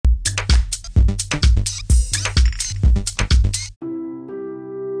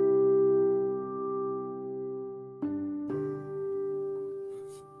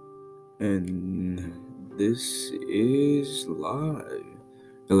this is live.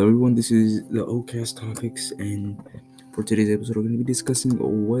 Hello, everyone. This is the OCast Topics, and for today's episode, we're going to be discussing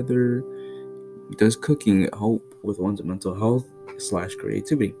whether does cooking help with one's mental health /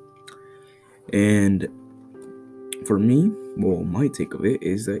 creativity. And for me, my take of it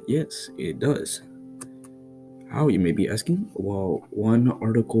is that yes, it does. How, you may be asking? Well, one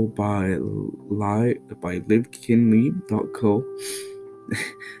article by livekindly.co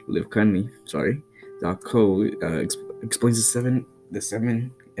livekindly.co explains the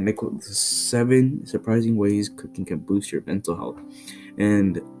seven surprising ways cooking can boost your mental health.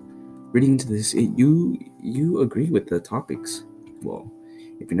 And reading into this, you agree with the topics. Well,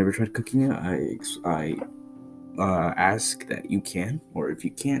 if you never tried cooking, I ask that you can, or if you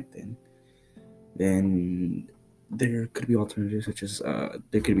can't, then there could be alternatives, such as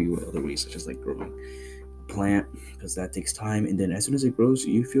there could be other ways, such as like growing plant, because that takes time, and then as soon as it grows,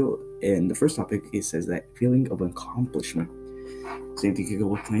 you feel. And the first topic, it says that feeling of accomplishment. Same thing can go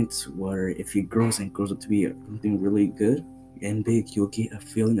with plants, where if it grows up to be something really good and big, you'll get a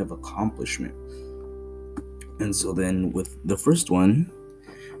feeling of accomplishment. And so then with the first one,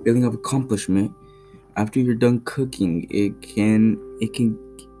 feeling of accomplishment, after you're done cooking, it can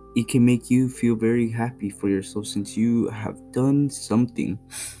make you feel very happy for yourself, since you have done something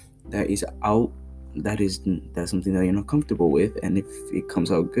that's something that you're not comfortable with, and if it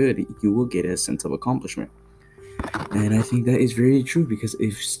comes out good, you will get a sense of accomplishment. And I think that is very true, because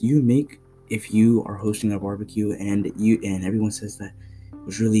if you are hosting a barbecue and everyone says that it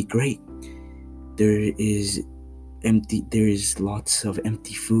was really great, there is lots of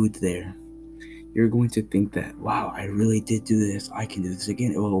empty food there, you're going to think that, wow, I really did do this, I can do this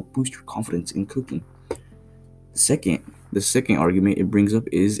again. It will boost your confidence in cooking. The second argument it brings up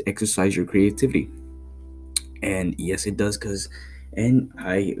is exercise your creativity. And yes, it does, and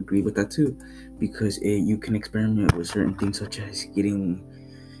I agree with that too, because you can experiment with certain things, such as getting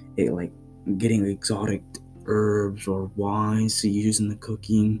exotic herbs or wines to use in the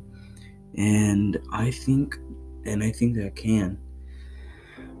cooking, and I think that can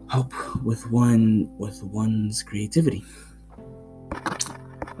help with one's creativity.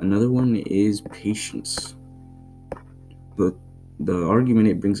 Another one is patience. But the argument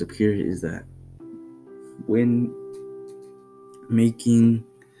it brings up here is that when making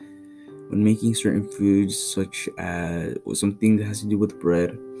certain foods, such as something that has to do with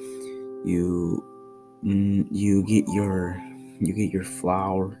bread, you get your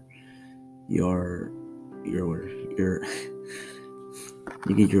flour, your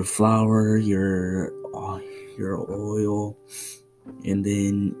oil, and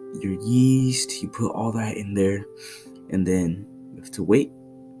then your yeast. You put all that in there, and then you have to wait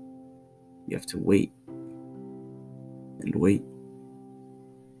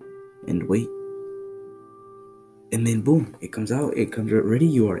and then boom, it comes out ready.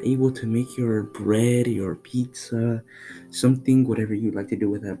 You are able to make your bread, your pizza, something, whatever you like to do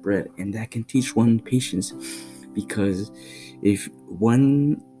with that bread. And that can teach one patience, because if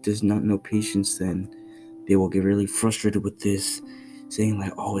one does not know patience, then they will get really frustrated with this, saying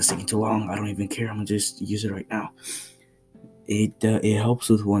like, oh, it's taking too long, I don't even care, I'm gonna just use it right now. It helps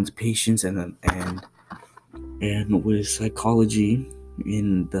with one's patience, and with psychology.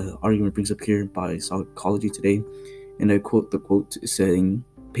 In the argument brings up here by Psychology Today, and I quote the quote saying,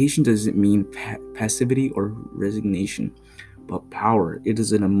 patience doesn't mean passivity or resignation, but power. It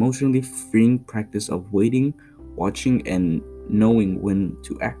is an emotionally freeing practice of waiting, watching, and knowing when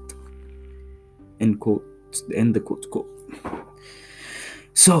to act. End quote. End the quote.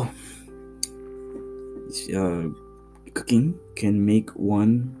 So, cooking can make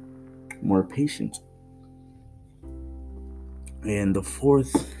one more patient. And the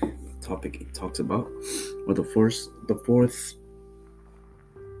fourth topic it talks about, or the fourth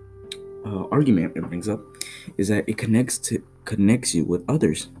argument it brings up, is that it connects you with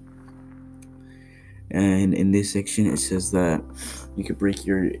others. And in this section, it says that it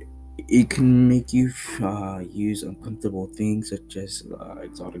can make you use uncomfortable things, such as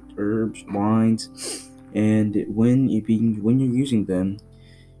exotic herbs, wines, and when you're using them,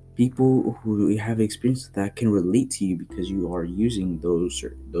 people who have experience with that can relate to you, because you are using those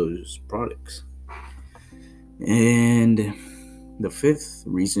products. And the fifth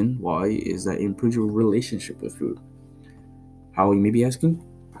reason why is that it improves your relationship with food. How, you may be asking?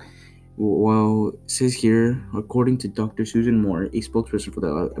 Well, it says here, according to Dr. Susan Moore, a spokesperson for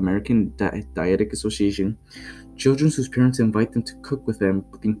the American Dietetic Association, children whose parents invite them to cook with them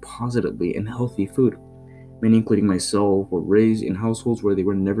think positively and healthy food. Many, including myself, were raised in households where they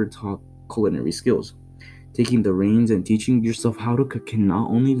were never taught culinary skills. Taking the reins and teaching yourself how to cook can not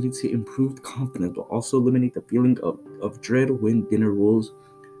only lead to improved confidence, but also eliminate the feeling of dread when dinner rolls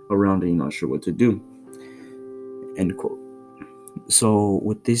around and you're not sure what to do. End quote. So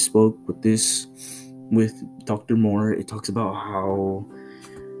with Dr. Moore, it talks about how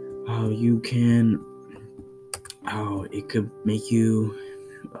it could make you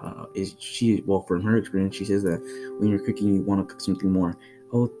from her experience, she says that when you're cooking, you want to cook something more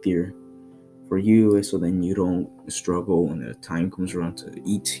healthier for you, so then you don't struggle when the time comes around to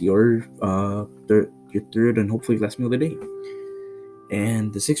eat your third and hopefully last meal of the day.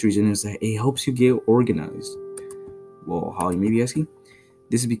 And the sixth reason is that it helps you get organized. Well, how, you may be asking?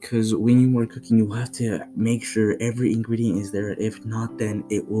 This is because when you are cooking, you have to make sure every ingredient is there. If not, then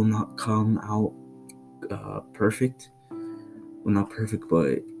it will not come out perfect. Well, not perfect,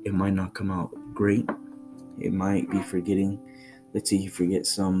 but it might not come out great. It might be forgetting. Let's say you forget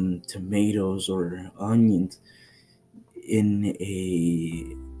some tomatoes or onions in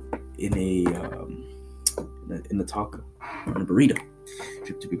the taco, in a burrito.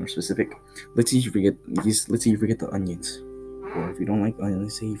 To be more specific, let's say you forget the onions, or if you don't like onions,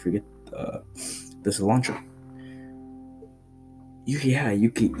 let's say you forget the cilantro. You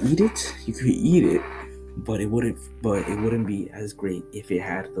could eat it, but it wouldn't be as great if it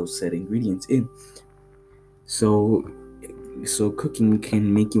had those said ingredients in. So cooking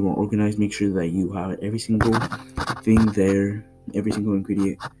can make you more organized. Make sure that you have every single thing there, every single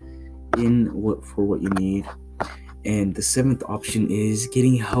ingredient in for what you need. And the seventh option is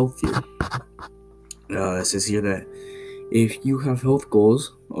getting healthier. It says here that if you have health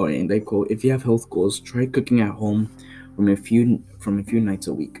goals, if you have health goals, try cooking at home from a few nights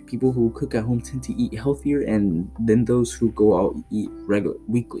a week. People who cook at home tend to eat healthier than those who go out and eat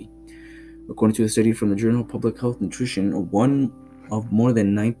weekly. According to a study from the Journal of Public Health Nutrition, one of more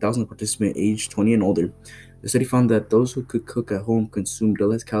than 9,000 participants aged 20 and older, the study found that those who could cook at home consumed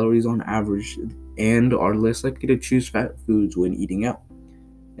less calories on average and are less likely to choose fat foods when eating out.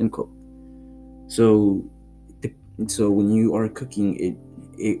 End quote. So when you are cooking,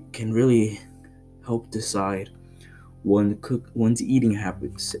 it can really help decide one's eating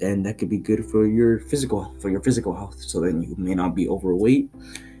habits, and that could be good for your physical health. So then you may not be overweight,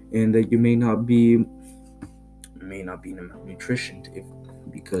 and that you may not be malnutritioned,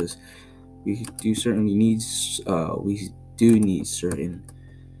 because we do need certain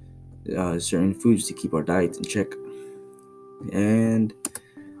foods to keep our diets in check. And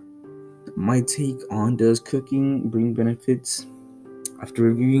my take on, does cooking bring benefits? After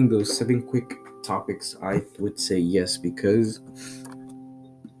reviewing those 7 quick topics, I would say yes, because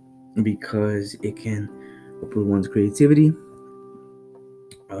it can improve one's creativity,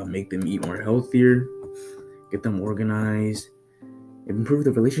 make them eat more healthier, get them organized, improve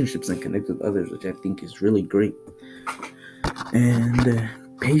their relationships and connect with others, which I think is really great. And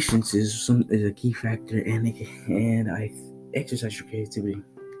patience is a key factor, and I exercise your creativity.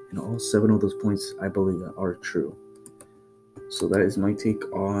 And all 7 of those points, I believe, are true. So that is my take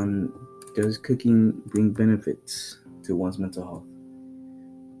on, does cooking bring benefits to one's mental health?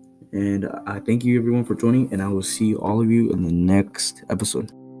 And I thank you everyone for joining, and I will see all of you in the next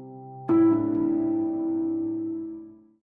episode.